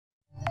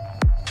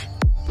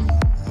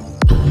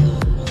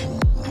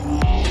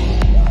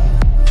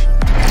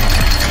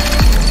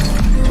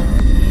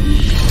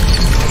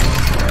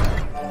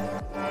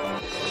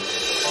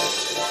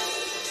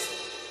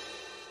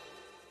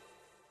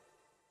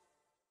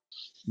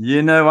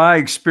You know, I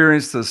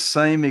experienced the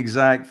same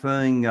exact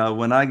thing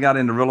when I got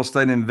into real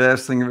estate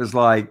investing. It was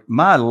like,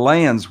 my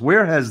lands,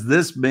 where has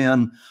this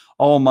been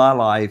all my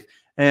life?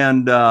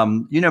 And,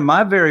 you know,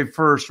 my very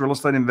first real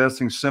estate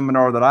investing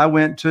seminar that I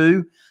went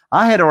to,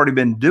 I had already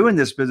been doing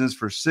this business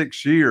for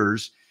 6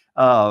 years.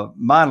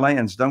 My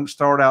lands don't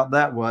start out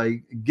that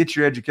way. Get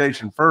your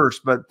education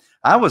first. But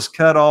I was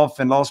cut off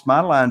and lost my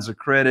lines of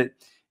credit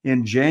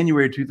in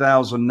January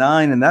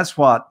 2009. And that's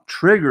what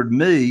triggered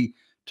me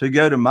to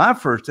go to my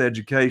first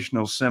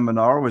educational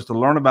seminar, was to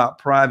learn about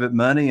private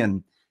money.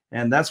 And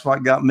that's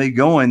what got me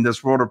going,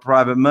 this world of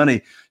private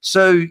money.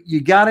 So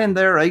you got in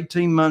there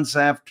 18 months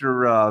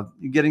after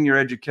getting your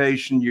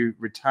education. You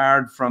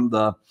retired from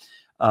the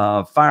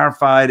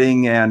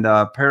firefighting and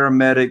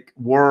paramedic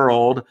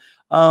world.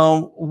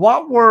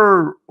 What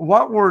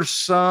were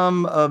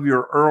some of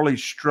your early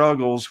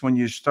struggles when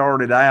you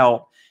started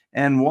out,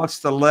 and what's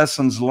the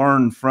lessons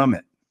learned from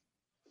it?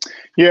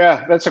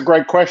 Yeah, that's a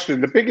great question.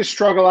 The biggest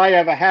struggle I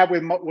ever had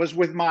was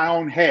with my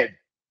own head.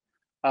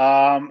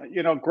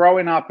 You know,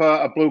 growing up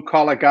a blue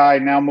collar guy,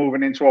 now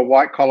moving into a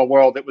white collar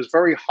world, it was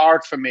very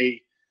hard for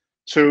me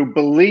to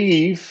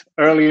believe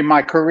early in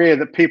my career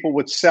that people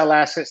would sell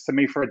assets to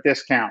me for a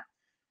discount.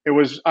 It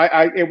was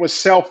it was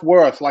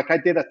self-worth. Like, I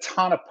did a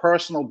ton of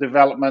personal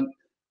development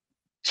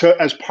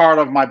as part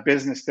of my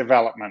business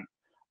development,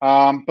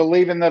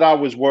 believing that I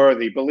was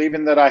worthy,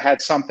 believing that I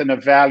had something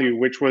of value,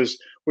 which was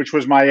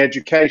my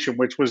education,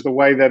 which was the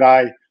way that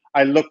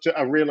I looked at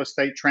a real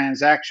estate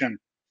transaction.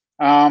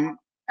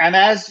 And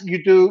as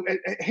you do,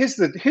 here's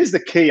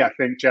the key, I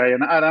think, Jay,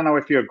 and I don't know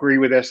if you agree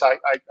with this. I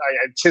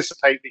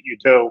anticipate that you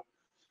do.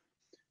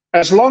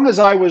 As long as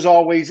I was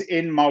always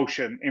in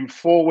motion, in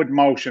forward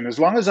motion, as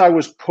long as I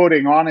was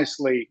putting,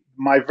 honestly,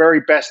 my very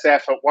best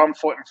effort, one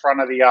foot in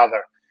front of the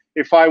other,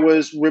 if I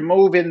was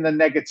removing the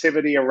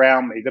negativity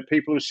around me, the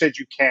people who said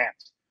you can't.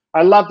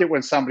 I loved it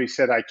when somebody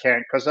said I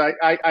can't, because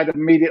I'd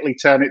immediately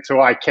turn it to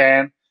I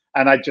can,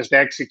 and I'd just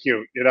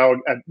execute, you know,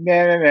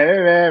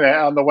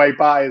 on the way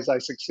by as I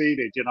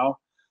succeeded, you know.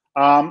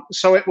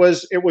 So it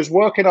was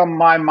working on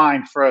my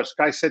mind first.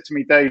 Guy said to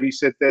me, Dave, he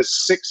said,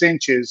 there's 6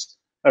 inches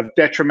of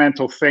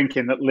detrimental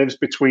thinking that lives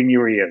between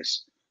your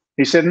ears.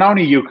 He said, and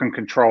only you can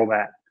control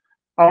that.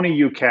 Only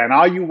you can.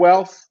 Are you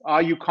wealth?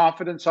 Are you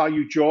confidence? Are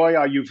you joy?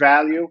 Are you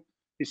value?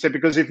 He said,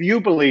 because if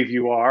you believe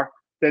you are,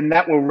 then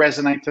that will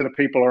resonate to the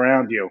people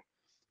around you.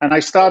 And I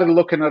started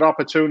looking at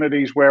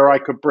opportunities where I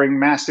could bring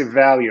massive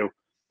value.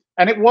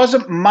 And it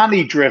wasn't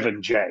money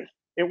driven, Jay.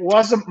 It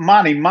wasn't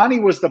money.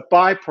 Money was the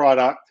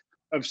byproduct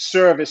of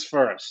service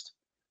first.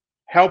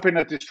 Helping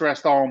a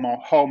distressed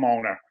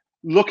homeowner,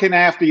 looking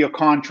after your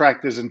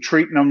contractors and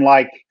treating them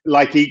like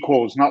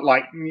equals, not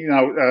like, you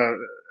know,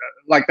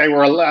 like they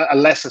were a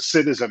lesser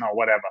citizen or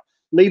whatever.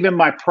 Leaving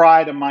my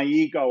pride and my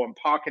ego and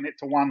parking it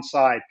to one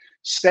side,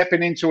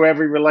 stepping into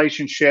every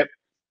relationship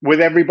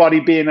with everybody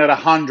being at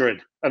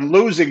 100 and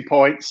losing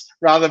points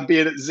rather than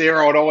being at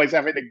 0 and always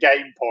having to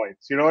gain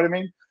points. You know what I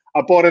mean?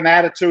 I brought an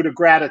attitude of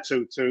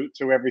gratitude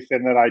to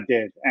everything that I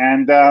did.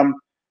 And,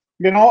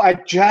 you know, I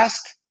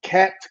just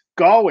kept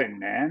going,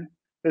 man.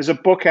 There's a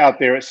book out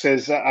there. It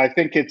says, I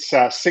think it's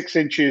 6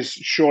 inches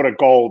short of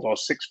gold, or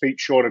 6 feet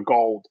short of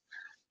gold.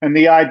 And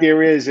the idea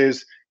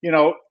is, you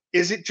know,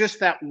 is it just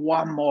that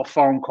one more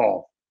phone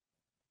call?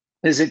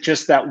 Is it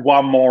just that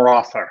one more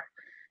offer?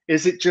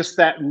 Is it just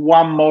that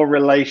one more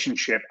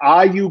relationship?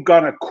 Are you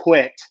going to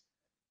quit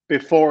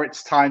before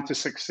it's time to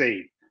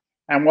succeed?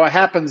 And what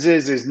happens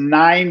is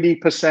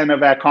 90%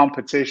 of our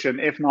competition,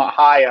 if not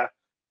higher,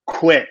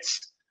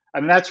 quits.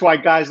 And that's why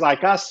guys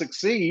like us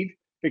succeed,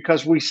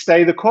 because we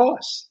stay the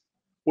course.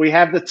 We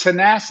have the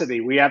tenacity,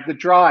 we have the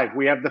drive,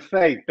 we have the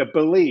faith, the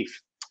belief.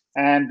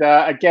 And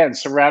again,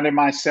 surrounding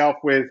myself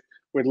with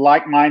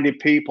like-minded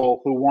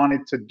people who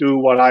wanted to do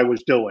what I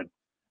was doing.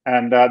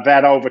 And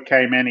that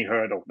overcame any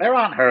hurdle. There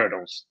aren't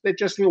hurdles. They're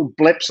just little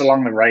blips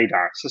along the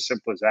radar. It's as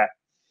simple as that.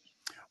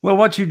 Well,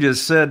 what you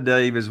just said,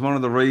 Dave, is one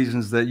of the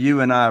reasons that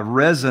you and I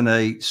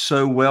resonate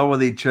so well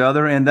with each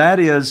other. And that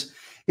is,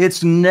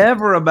 it's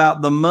never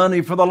about the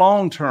money for the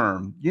long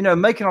term. You know,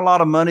 making a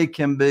lot of money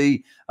can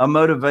be a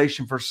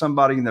motivation for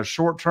somebody in the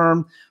short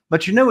term.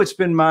 But, you know, it's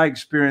been my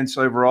experience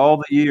over all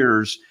the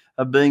years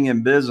of being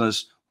in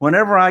business,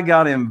 whenever I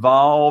got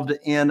involved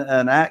in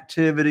an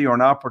activity or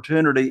an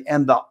opportunity,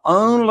 and the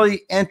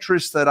only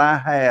interest that I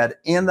had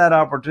in that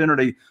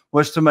opportunity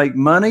was to make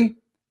money,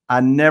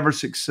 I never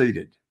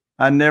succeeded.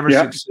 I never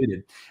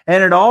succeeded.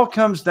 And it all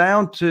comes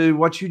down to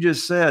what you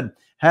just said,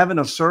 having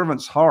a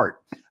servant's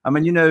heart. I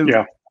mean, you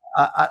know,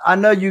 I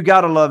know you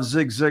got to love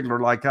Zig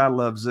Ziglar like I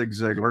love Zig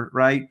Ziglar,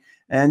 right?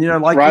 And, you know,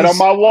 like right on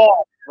my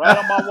wall,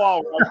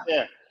 right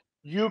there.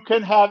 You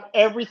can have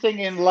everything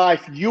in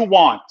life you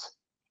want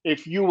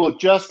if you will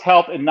just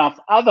help enough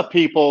other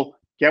people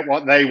get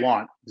what they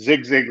want.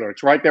 Zig Ziglar.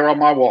 It's right there on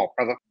my wall,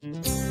 brother.